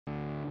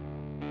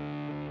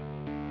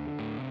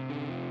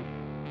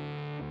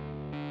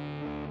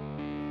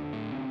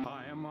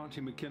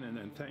Monty McKinnon,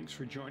 and thanks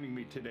for joining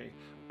me today.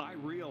 I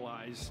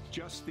realized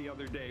just the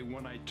other day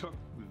when I took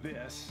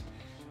this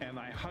and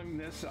I hung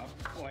this up,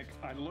 like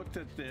I looked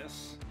at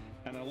this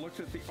and I looked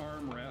at the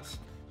armrest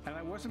and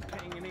I wasn't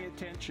paying any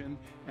attention,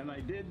 and I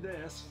did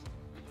this,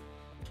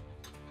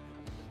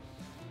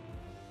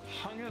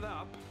 hung it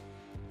up,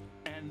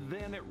 and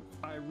then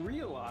I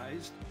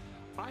realized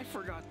I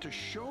forgot to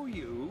show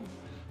you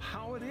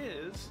how it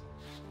is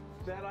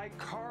that I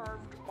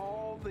carved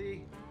all the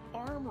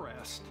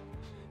armrest.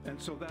 And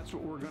so that's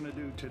what we're going to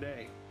do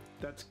today.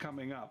 That's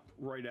coming up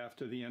right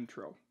after the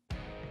intro.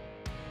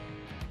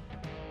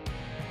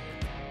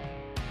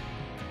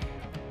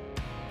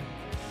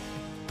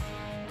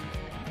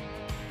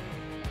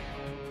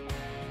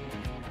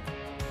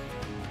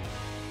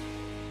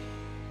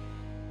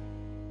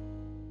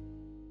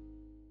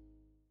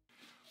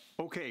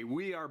 Okay,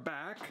 we are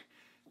back.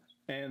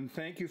 And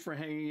thank you for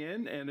hanging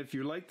in. And if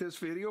you like this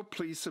video,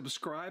 please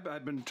subscribe.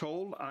 I've been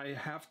told I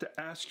have to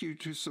ask you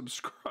to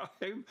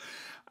subscribe.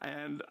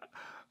 And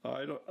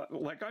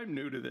I'm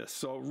new to this.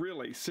 So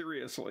really,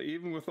 seriously,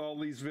 even with all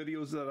these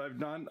videos that I've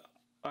done,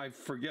 I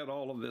forget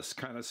all of this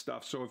kind of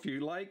stuff. So if you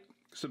like,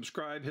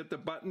 subscribe, hit the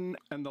button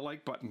and the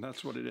like button.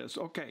 That's what it is.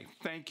 Okay,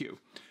 thank you.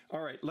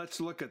 All right,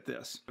 let's look at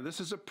this. This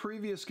is a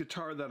previous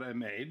guitar that I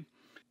made.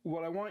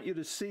 What I want you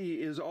to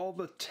see is all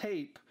the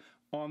tape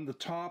on the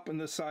top and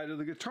the side of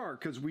the guitar,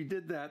 because we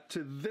did that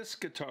to this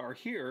guitar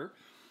here.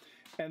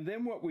 And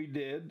then what we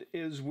did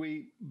is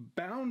we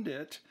bound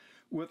it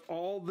with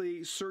all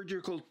the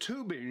surgical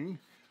tubing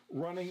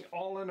running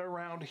all in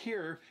around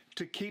here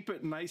to keep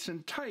it nice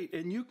and tight.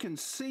 And you can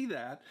see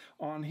that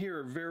on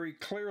here very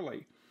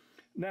clearly.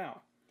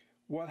 Now,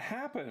 what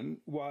happened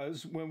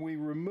was when we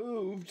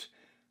removed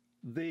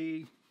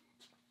the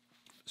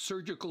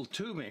surgical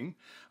tubing,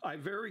 I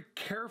very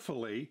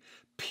carefully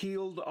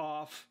peeled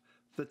off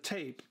the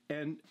tape,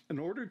 and in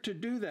order to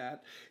do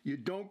that, you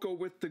don't go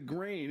with the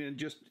grain and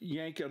just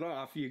yank it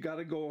off. You got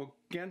to go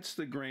against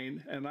the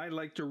grain, and I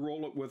like to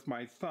roll it with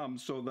my thumb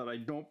so that I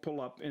don't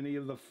pull up any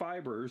of the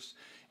fibers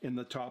in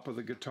the top of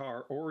the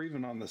guitar or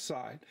even on the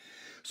side.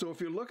 So if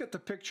you look at the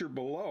picture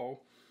below,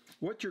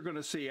 what you're going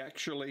to see,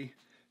 actually,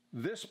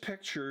 this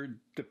picture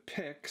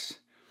depicts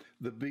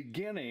the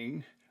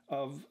beginning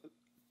of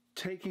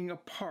taking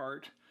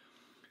apart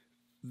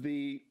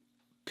the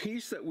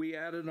piece that we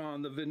added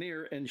on the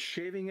veneer and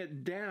shaving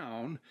it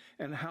down,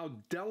 and how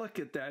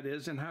delicate that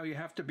is and how you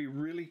have to be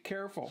really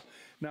careful.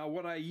 Now,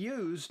 what I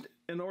used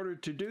in order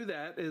to do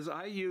that is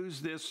I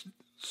used this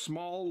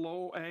small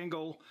low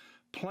angle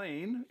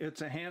plane.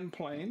 It's a hand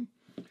plane.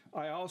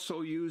 I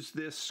also used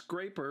this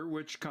scraper,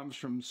 which comes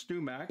from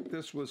Stumac.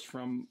 This was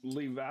from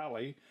Lee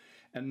Valley,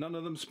 and none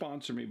of them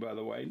sponsor me, by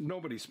the way.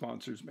 Nobody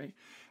sponsors me.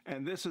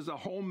 And this is a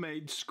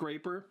homemade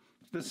scraper,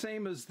 the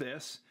same as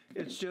this.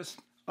 It's just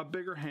a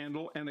bigger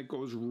handle, and it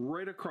goes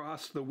right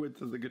across the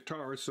width of the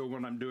guitar, so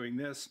when I'm doing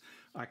this,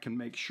 I can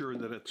make sure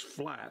that it's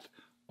flat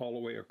all the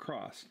way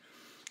across.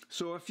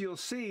 So if you'll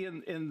see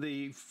in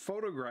the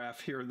photograph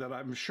here that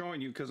I'm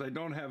showing you, because I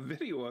don't have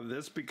video of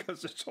this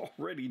because it's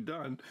already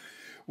done,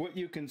 what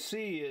you can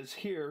see is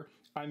here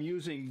I'm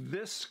using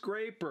this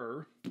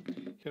scraper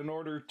in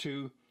order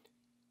to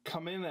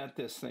come in at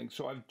this thing.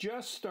 So I've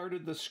just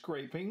started the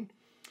scraping,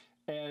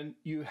 and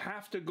you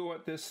have to go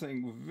at this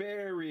thing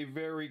very,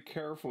 very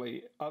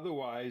carefully.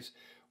 Otherwise,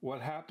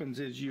 what happens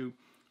is you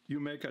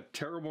make a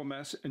terrible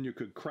mess, and you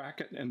could crack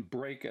it and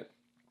break it.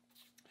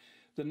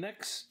 The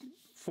next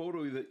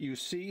photo that you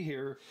see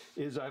here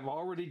is I've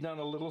already done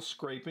a little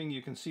scraping.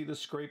 You can see the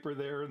scraper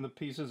there and the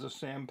pieces of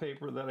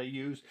sandpaper that I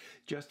used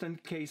just in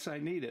case I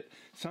need it.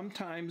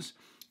 Sometimes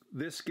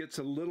this gets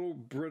a little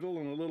brittle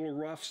and a little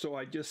rough, so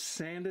I just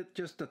sand it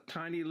just a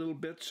tiny little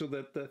bit so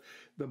that the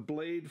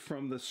blade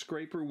from the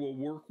scraper will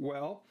work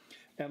well.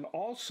 And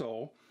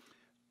also,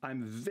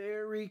 I'm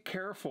very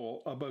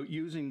careful about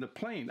using the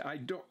plane.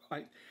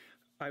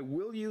 I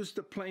will use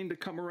the plane to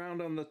come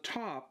around on the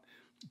top,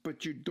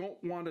 but you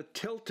don't want to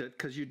tilt it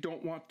because you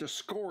don't want to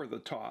score the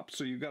top.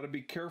 So you've got to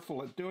be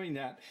careful at doing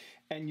that.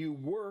 And you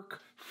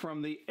work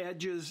from the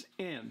edges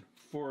in.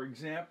 For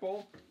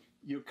example,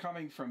 you're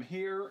coming from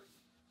here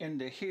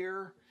into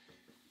here,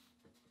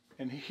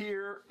 and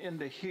here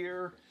into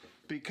here,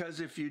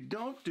 because if you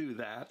don't do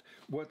that,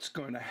 what's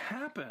going to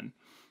happen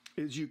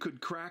is you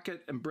could crack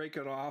it and break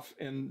it off,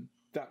 and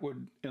that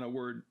would, in a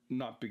word,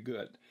 not be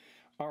good.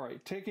 All right,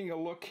 taking a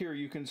look here,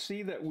 you can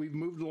see that we've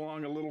moved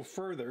along a little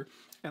further,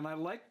 and I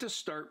like to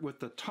start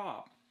with the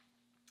top.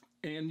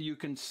 And you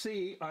can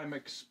see I'm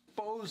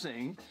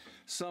exposing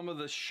some of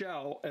the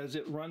shell as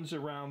it runs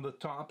around the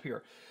top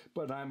here.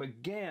 But I'm,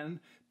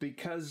 again,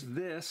 because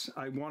this,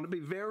 I want to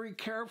be very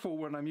careful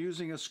when I'm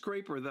using a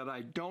scraper that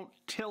I don't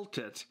tilt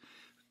it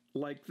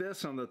like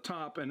this on the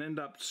top and end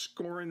up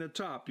scoring the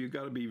top. You've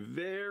got to be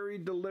very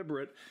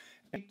deliberate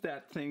and keep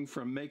that thing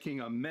from making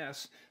a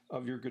mess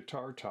of your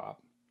guitar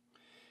top.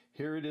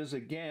 Here it is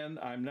again.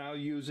 I'm now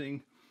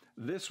using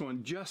this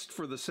one just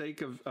for the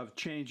sake of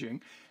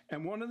changing.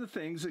 And one of the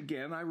things,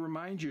 again, I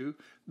remind you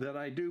that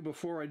I do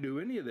before I do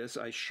any of this,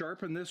 I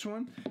sharpen this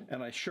one,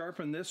 and I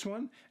sharpen this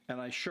one,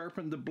 and I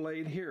sharpen the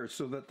blade here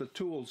so that the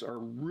tools are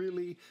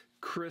really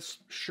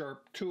crisp,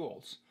 sharp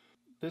tools.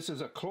 This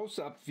is a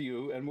close-up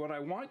view, and what I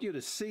want you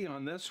to see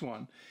on this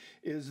one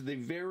is the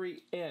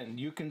very end.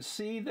 You can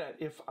see that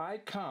if I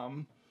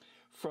come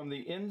from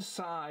the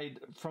inside,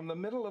 from the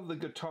middle of the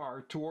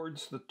guitar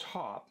towards the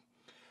top,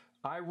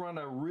 I run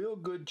a real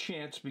good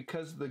chance,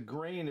 because the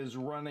grain is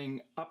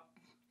running up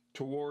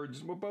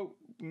towards about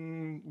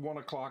 1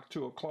 o'clock,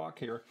 2 o'clock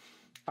here,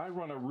 I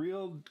run a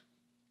real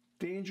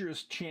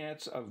dangerous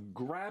chance of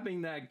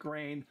grabbing that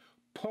grain,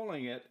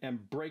 pulling it,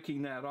 and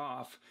breaking that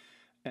off,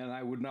 and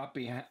I would not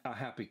be a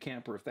happy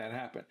camper if that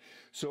happened.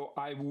 So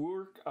I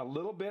work a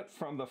little bit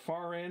from the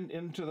far end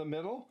into the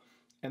middle,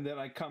 and then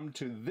I come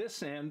to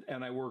this end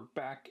and I work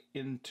back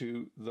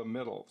into the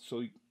middle.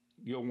 So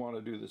you'll want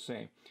to do the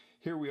same.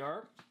 Here we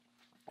are.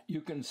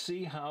 You can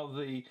see how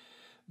the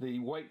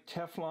white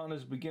Teflon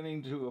is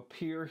beginning to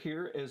appear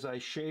here as I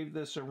shave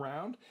this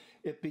around.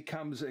 It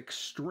becomes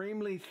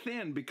extremely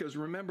thin because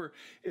remember,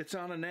 it's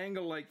on an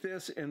angle like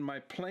this and my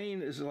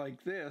plane is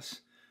like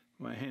this.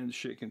 My hand's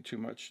shaking too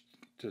much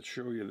to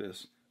show you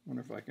this. I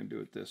wonder if I can do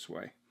it this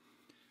way.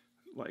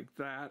 Like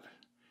that.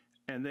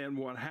 And then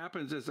what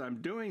happens is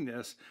I'm doing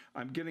this,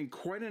 I'm getting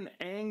quite an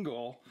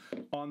angle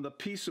on the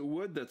piece of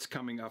wood that's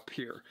coming up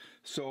here.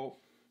 So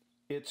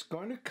it's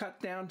going to cut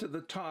down to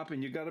the top,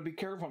 and you got to be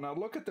careful. Now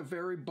look at the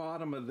very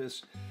bottom of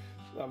this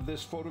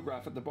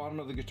photograph at the bottom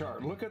of the guitar.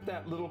 Look at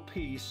that little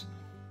piece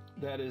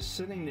that is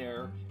sitting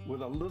there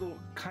with a little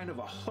kind of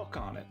a hook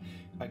on it.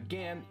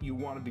 Again, you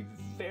want to be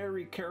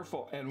very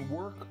careful and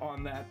work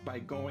on that by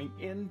going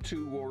in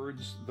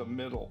towards the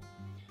middle.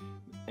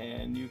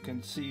 And you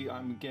can see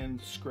I'm again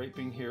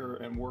scraping here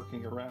and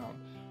working around.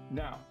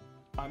 Now,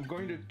 I'm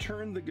going to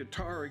turn the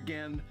guitar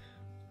again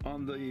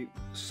on the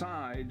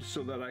side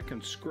so that I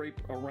can scrape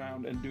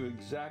around and do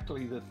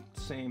exactly the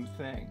same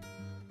thing.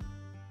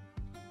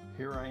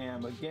 Here I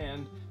am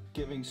again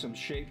giving some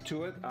shape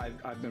to it.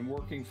 I've been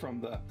working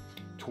from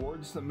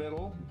towards the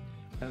middle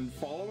and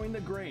following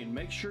the grain.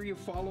 Make sure you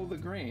follow the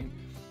grain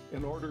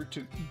in order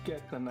to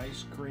get the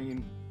nice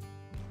green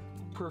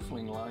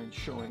purfling line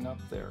showing up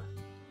there.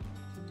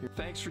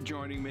 Thanks for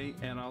joining me,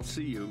 and I'll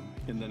see you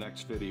in the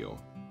next video.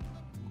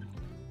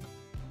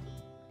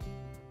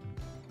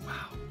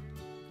 Wow,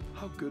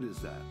 how good is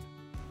that?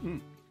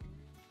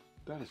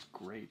 That is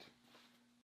great.